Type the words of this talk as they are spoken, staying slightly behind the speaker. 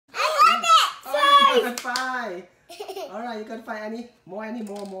got 5. Alright, you got 5, Annie. More, Annie,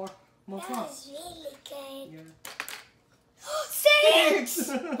 more That frogs. was really good. Yeah. 6!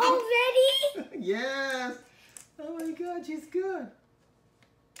 Already? Yes. Oh my God, she's good.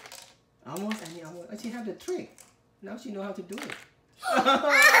 Almost, Annie, almost. Oh, she have the trick. Now she know how to do it. I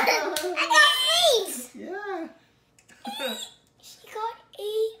got 8! Yeah. She got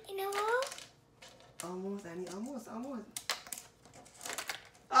 8 in a row. Almost, Annie, almost.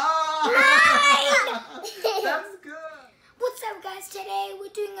 Oh! 9! That's good. What's up, guys? Today we're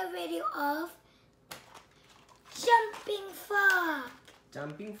doing a video of jumping frog.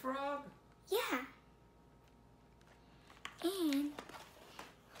 Jumping frog? Yeah. And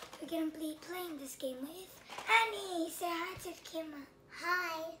we're gonna be playing this game with Annie. Say hi to the camera.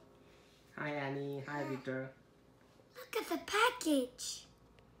 Hi. Hi, Annie. Hi, Victor. Look at the package.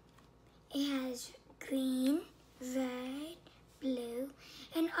 It has green, red, blue,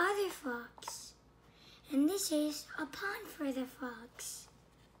 and other frogs. And this is a pond for the frogs.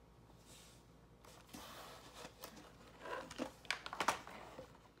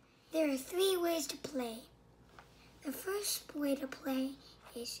 There are 3 ways to play. The first way to play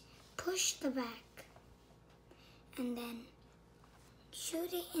is push the back and then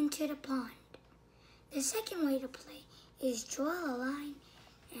shoot it into the pond. The second way to play is draw a line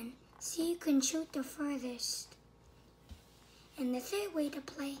and see you can shoot the furthest. And the third way to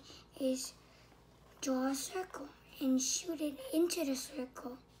play is draw a circle and shoot it into the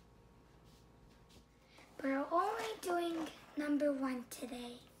circle. We're only doing number 1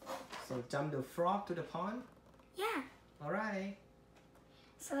 today. So jump the frog to the pond? Yeah. Alright.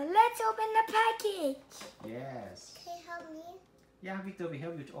 So let's open the package. Yes. Can you help me? Yeah, Victor will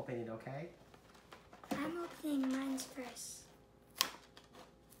help you to open it, okay? I'm opening mine first.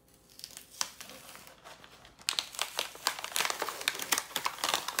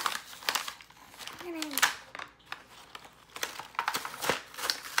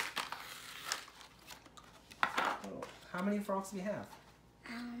 Oh, how many frogs we have?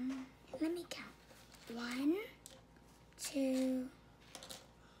 Let me count. 1, 2,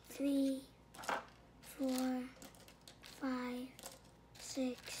 3, 4, 5,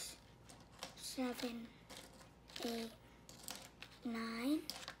 6, 7, 8, 9,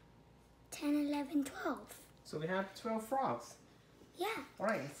 10, 11, 12. So we have 12 frogs. Yeah.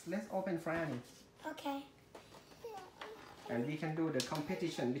 Alright, let's open for Annie. Okay. And we can do the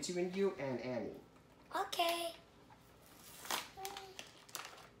competition between you and Annie. Okay.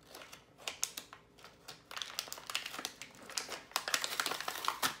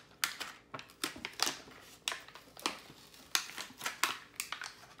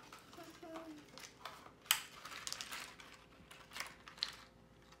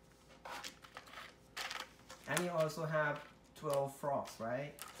 Annie also have 12 frogs,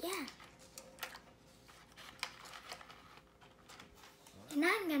 right? Yeah. And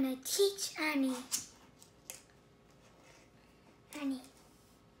I'm gonna teach Annie. Annie,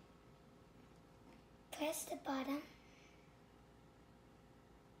 press the bottom.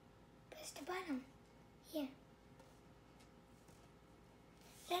 Press the bottom. Here.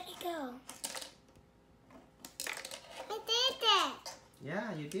 Let it go. I did it.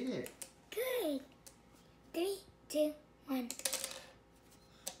 Yeah, you did it. Good. 3, 2, 1.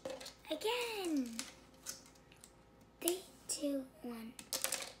 Again. 3, 2, 1.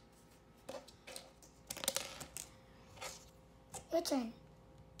 Your turn.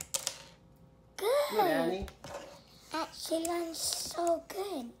 Good. Good, Annie. She learned so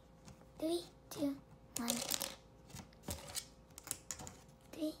good. 3, 2, 1.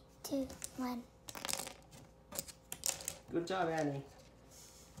 3, 2, 1. Good job, Annie.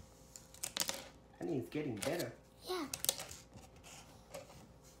 Annie is getting better. Yeah.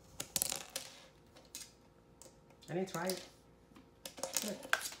 Annie, try it. Good.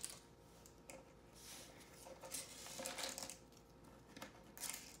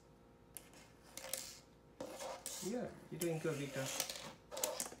 Yeah, you're doing good, Victor.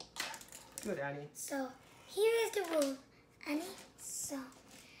 Good, Annie. So, here is the rule, Annie. So,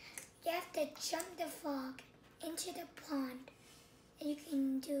 you have to jump the frog into the pond. And you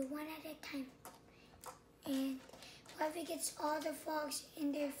can do 1 at a time. And whoever gets all the frogs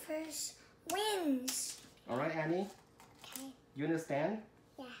in there first wins. Alright, Annie. Okay. You understand?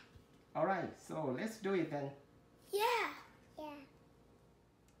 Yeah. Alright, so let's do it then. Yeah. Yeah.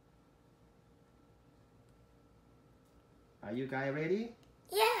 Are you guys ready?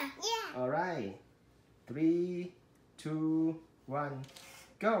 Yeah. Yeah. Alright. 3, 2, 1.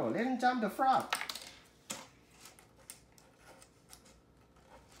 Go. Let him jump the frog.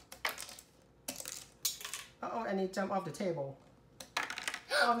 Uh-oh, and he jumped off the table.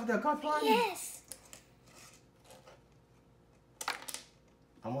 Oh, the got one. Yes.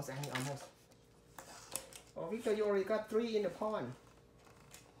 Almost, Annie, almost. Oh, Victor, you already got 3 in the pond.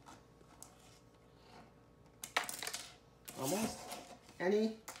 Almost.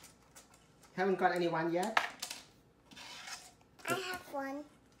 Annie, haven't got anyone yet? I have one.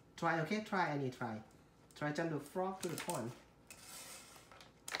 Try, okay? Try, Annie, try. Try jump the frog to the pond.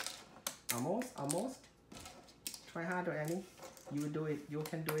 Almost, almost. Try harder, Annie. You will do it. You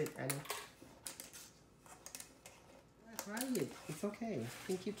can do it, Annie. Try it. It's okay. You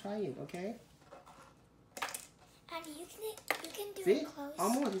can keep trying it, okay? Annie, you can do See? it close.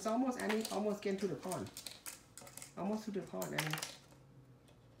 Almost. It's almost, Annie. Almost get to the pond. Almost to the pond, Annie.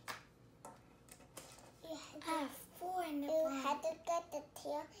 I have 4 in the You pond. have to get the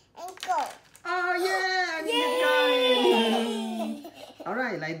tail and go. Oh, yeah! Annie, you got it!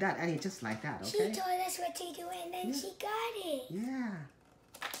 Alright, like that, Annie. Just like that, She okay? told us what to do and then she got it. Yeah.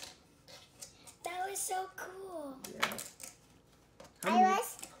 That was so cool. Yeah. How many?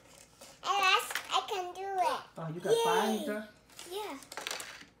 I can do it. Oh, you got 5, Yay. Victor? Yeah.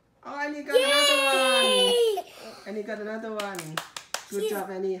 Oh, Annie got another one! Yay! Annie got another one. Good She's- job,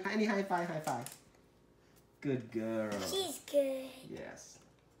 Annie. Annie, high five, high five. Good girl. She's good. Yes.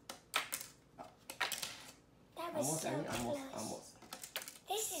 That was Almost, so Annie. close. Almost.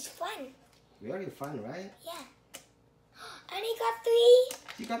 This is fun. Very fun, right? Yeah. Annie got 3.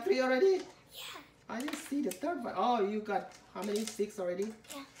 You got 3 already? Yeah. I didn't see the 3rd one. Oh, you got how many? 6 already?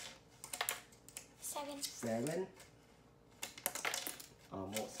 Yeah. 7. 7.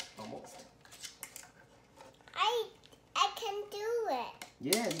 Almost. I can do it.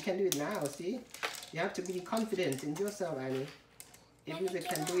 Yeah, you can do it now, see? You have to be confident in yourself, Annie. If you Never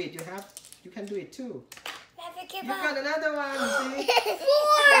can give do it, you can do it too. Never give You got up. another one, see?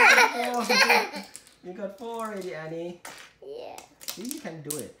 4. 4. You got 4 already, Annie. Yeah. See, you can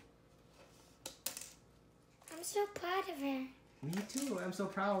do it. I'm so proud of her. Me too. I'm so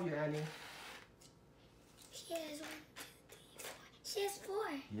proud of you, Annie. She has 1, 2, 3, 4. She has 4.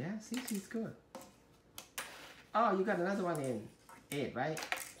 Yeah, see, she's good. Oh, you got another one in 8, right?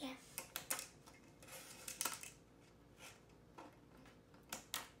 Yeah.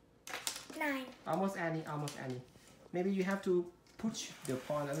 Nine. Almost Annie, almost Annie. Maybe you have to push the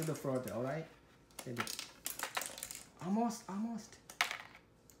pond a little further, alright? Maybe. Almost. Where's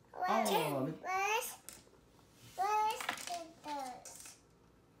Oh, the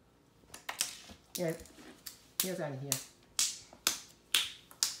yeah. Here's Annie, here.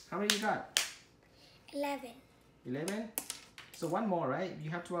 How many you got? 11. 11? So one more, right? You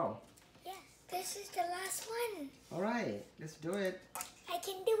have 12. Yeah. This is the last one. Alright, let's do it. I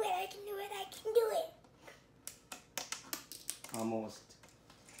can do it. I can do it. I can do it. Almost.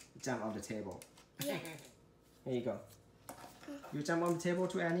 Jump off the table. Yeah. Here you go. You jump on the table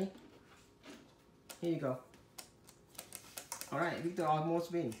to Annie. Here you go. Alright, Victor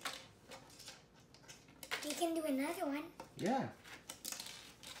almost win. You can do another one. Yeah.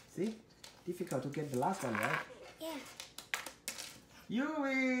 See? Difficult to get the last one, right? Yeah. You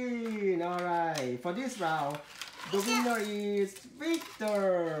win! Alright, for this round, the winner is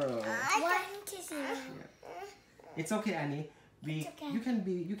Victor! 1 to 0. It's okay, Annie. It's okay. You can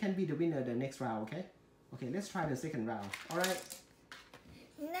be the winner the next round, okay? Okay, let's try the second round. Alright?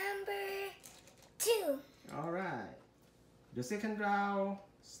 Number 2. Alright. The second round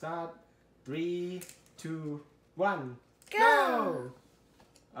start 3, 2, 1. Go!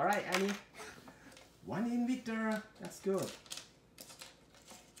 Alright, Annie. 1 in, Victor. That's good.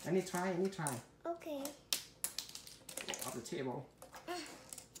 Annie, try. Okay. Off the table.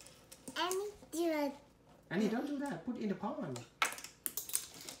 Annie, do it. Annie, don't do that. Put in the pond.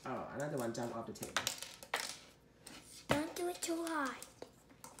 Oh, another one jump off the table. Don't do it too hard.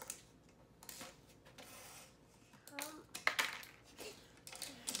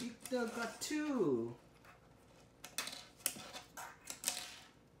 Victor got 2.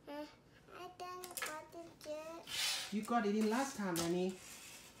 I don't got it yet. You got it in last time, Annie.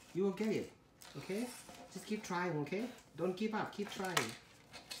 You will get it. Okay? Just keep trying, okay? Don't give up. Keep trying.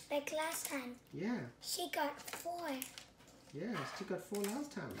 Like last time. Yeah. She got 4. Yeah, she got 4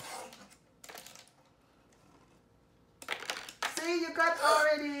 last time. See, you got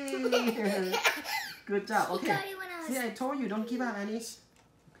already. Good job. She Okay. got it when I was... See, I told you, don't give up, Annie.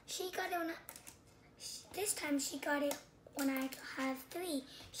 She got it when I... This time she got it when I have 3.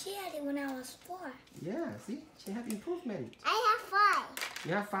 She had it when I was 4. Yeah, see, she have improvement. I have 5.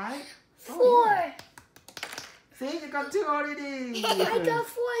 You have 5? 4! Oh, yeah. See, you got 2 already. I got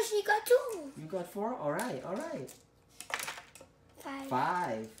 4. She got 2. You got 4? Alright. 5.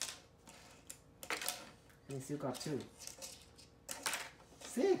 5. And you still got 2.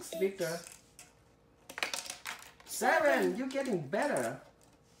 6, Victor. 7. You're getting better.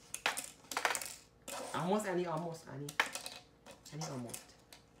 Almost, Annie, almost, Annie. Annie, almost.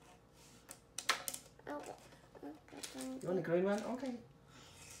 You want the green one? Okay.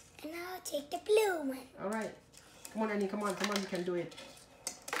 And I'll take the blue one. Alright. Come on, Annie, come on, you can do it.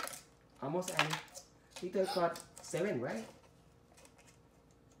 Almost, Annie. Victor got 7, right?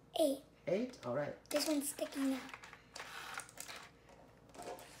 8. 8? Alright. This one's sticking out.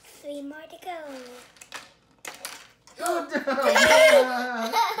 3 more to go. Good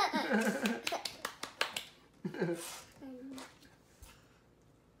job!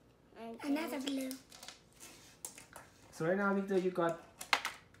 Yeah. Another blue. So right now, Victor, you got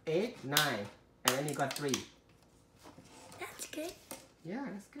 8, 9, and then you got 3. That's good. Yeah,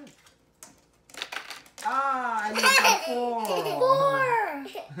 that's good. Ah, and you got 4.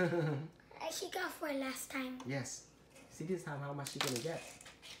 4! She got 4 last time. Yes. See this time how much you're gonna get.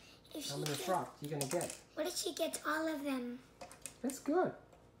 If How she many gets, frogs you're gonna get. what if she gets all of them? That's good.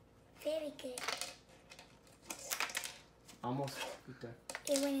 Very good. Almost, Victor.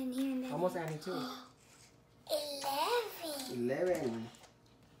 It went in here and then. Almost Annie too. 11. 11.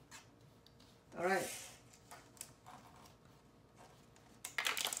 Alright.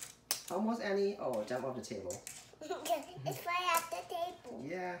 Almost Annie. Oh, jump off the table. It's right off the table.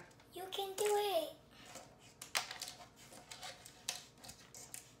 Yeah. You can do it.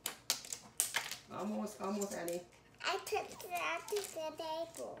 Almost Annie. I took it off the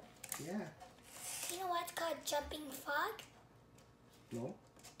table. Yeah. You know what's called jumping frog? No.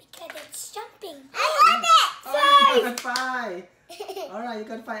 Because it's jumping. I Oh, you got 5. Alright, you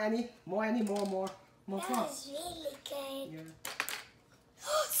got 5 Annie. More Annie, more That frogs. was really good. Yeah.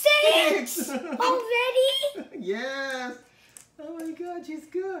 6! Already? Yes. Oh my God, she's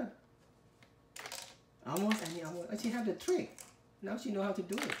good. Almost Annie, almost. Oh, she have the trick. Now she know how to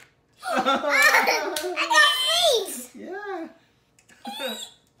do it. got 8! Yeah.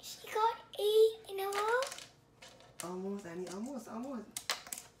 She got 8 in a row. Almost Annie, almost.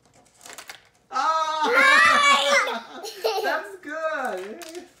 Oh! That's good.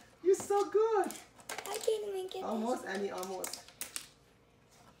 You're so good. I can't even get Almost Annie, almost.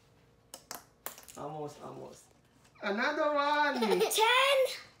 Almost. Another one. 10.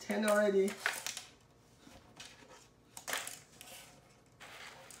 10 already.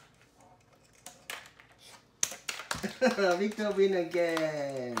 Victor win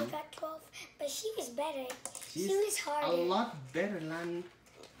again. I got 12, but she was better. She's she was harder. a lot better than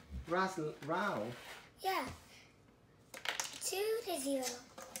last round. Yeah. 2-0.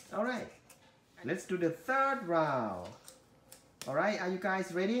 Alright. Let's do the third round. Alright, are you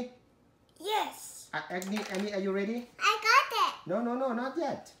guys ready? Yes. Annie, are you ready? I got it. No, not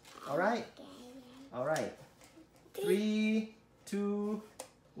yet. Alright. Alright. 3, 2,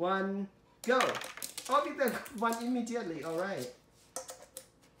 1, go. Oh, Victor won immediately. Alright.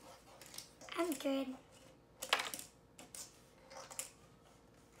 I'm good.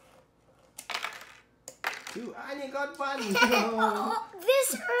 Two. Annie got 1. Oh,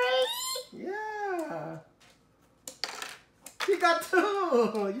 this early? Yeah. She got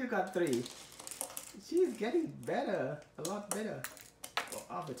 2. You got 3. She's getting better. A lot better. Go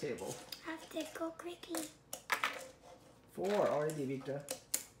off the table. I have to go quickly. 4 already, Victor.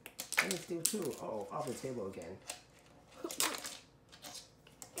 And it's still 2. Oh, off the table again.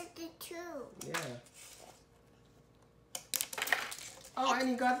 It's 2. Yeah. Oh,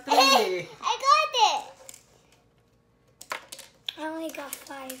 Annie got 3. I got it. I only got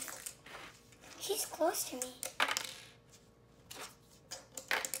 5. She's close to me.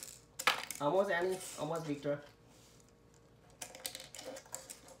 Almost Annie. Almost Victor.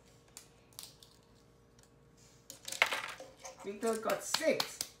 Victor got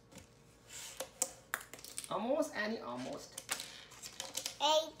 6. Almost Annie. Almost.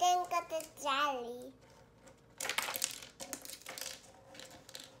 Aiden got the jelly.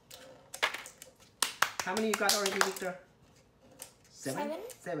 How many you got already, Victor? 7? 7.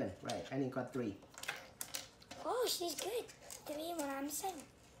 7. Right. Annie got 3. Oh, she's good. 3 when I'm 7.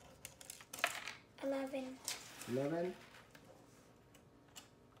 11. 11.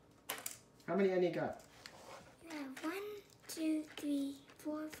 How many Annie got? 1, 2, 3,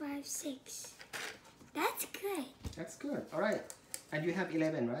 4, 5, 6. That's good. That's good. Alright. And you have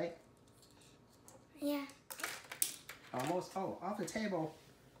 11, right? Yeah. Almost. Oh, off the table.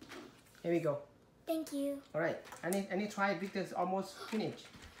 Here we go. Thank you. Alright. Annie try it. Victor's almost finished.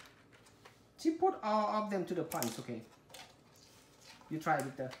 She put all of them to the punch. Okay. You try,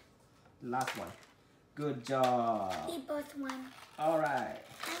 Victor. Last one. Good job. We both won. Alright.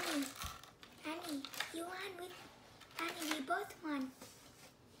 Annie, you won with Annie. We both won.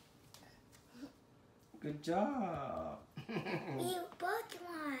 Good job. We both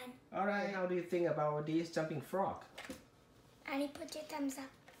won. Alright, how do you think about this jumping frog? Annie, put your thumbs up.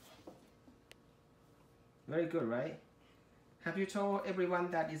 Very good, right? Have you told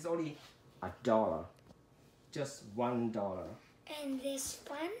everyone that it's only $1? Just $1. And this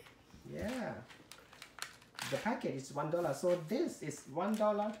one? Yeah. The packet is $1, so this is $1,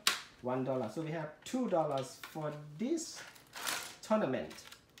 $1. So we have $2 for this tournament.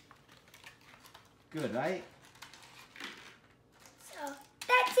 Good, right? So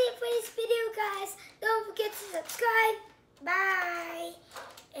that's it for this video, guys. Don't forget to subscribe. Bye.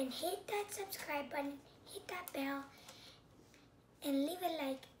 And hit that subscribe button, hit that bell, and leave a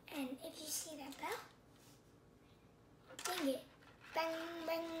like. And if you see that bell, ding it. Bang,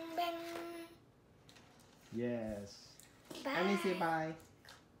 bang, bang. Yes. Bye. Annie, say bye.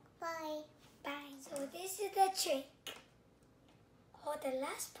 Bye. Bye. So this is the trick. Hold the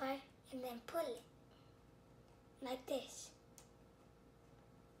last part and then pull it. Like this.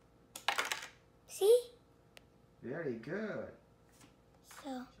 See? Very good.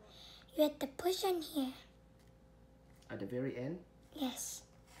 So you have to push on here. At the very end? Yes.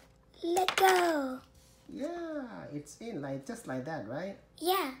 Let go. Yeah, it's in like just like that, right?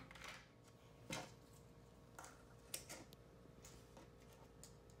 Yeah.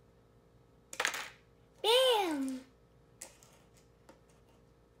 Bam.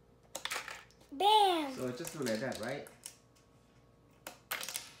 Bam. So just do like that, right?